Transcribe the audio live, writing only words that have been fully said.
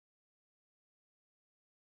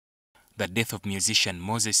The death of musician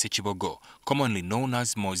Moses Ssekibogo, commonly known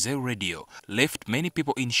as Mowzey Radio, left many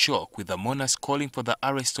people in shock, with the mourners calling for the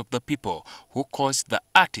arrest of the people who caused the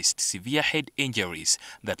artist severe head injuries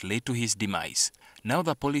that led to his demise. Now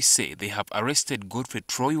the police say they have arrested Godfrey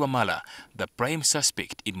Troy Wamala, the prime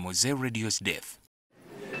suspect in Mowzey Radio's death.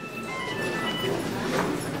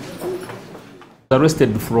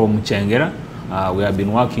 Arrested from Chengera. We have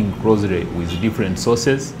been working closely with different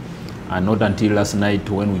sources, and not until last night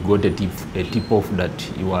when we got a tip-off that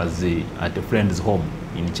he was at a friend's home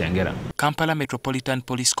in Chengera. Kampala Metropolitan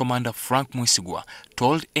Police Commander Frank Mwesigwa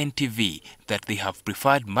told NTV that they have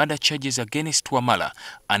preferred murder charges against Wamala,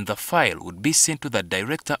 and the file would be sent to the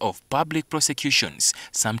Director of Public Prosecutions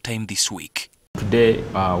sometime this week. Today,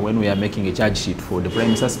 when we are making a charge sheet for the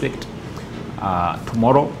prime suspect,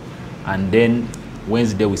 tomorrow, and then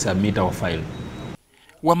Wednesday we submit our file.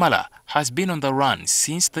 Wamala has been on the run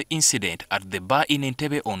since the incident at the bar in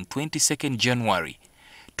Entebbe on 22nd January.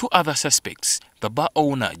 Two other suspects, the bar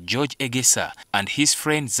owner George Egesa and his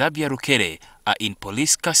friend Zabia Rukere, are in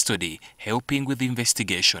police custody helping with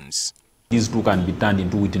investigations. These two can be turned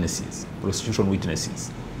into witnesses, prosecution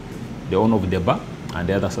witnesses, the owner of the bar and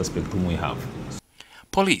the other suspect whom we have.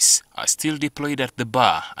 Police are still deployed at the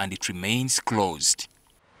bar and it remains closed.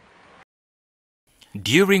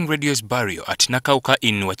 During Radio's burial at Nakauka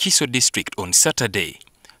in Wachiso district on Saturday,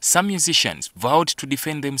 some musicians vowed to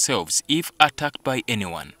defend themselves if attacked by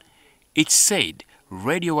anyone. It's said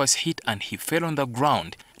Radio was hit and he fell on the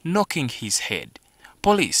ground, knocking his head.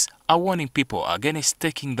 Police are warning people against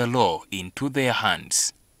taking the law into their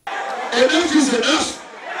hands. Enough is enough.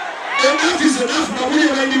 Enough is enough.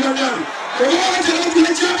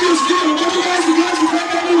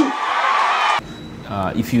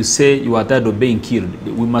 If you say you are tired of being killed,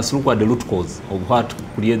 we must look at the root cause of what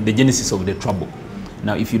created the genesis of the trouble.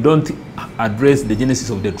 Now, if you don't address the genesis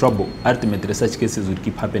of the trouble, ultimately such cases will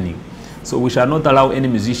keep happening. So we shall not allow any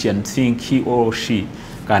musician to think he or she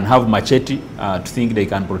can have machete to think they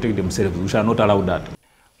can protect themselves. We shall not allow that.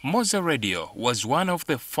 Mowzey Radio was one of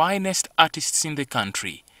the finest artists in the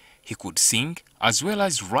country. He could sing as well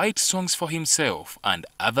as write songs for himself and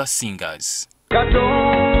other singers.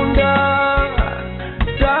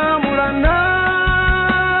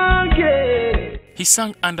 He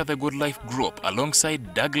sang under the Good Life group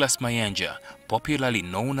alongside Douglas Mayanja, popularly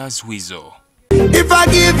known as Weasel. If I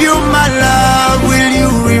give you my love, will you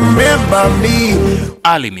remember me?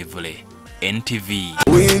 Ali Mivule, NTV.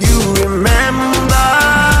 Will you remember?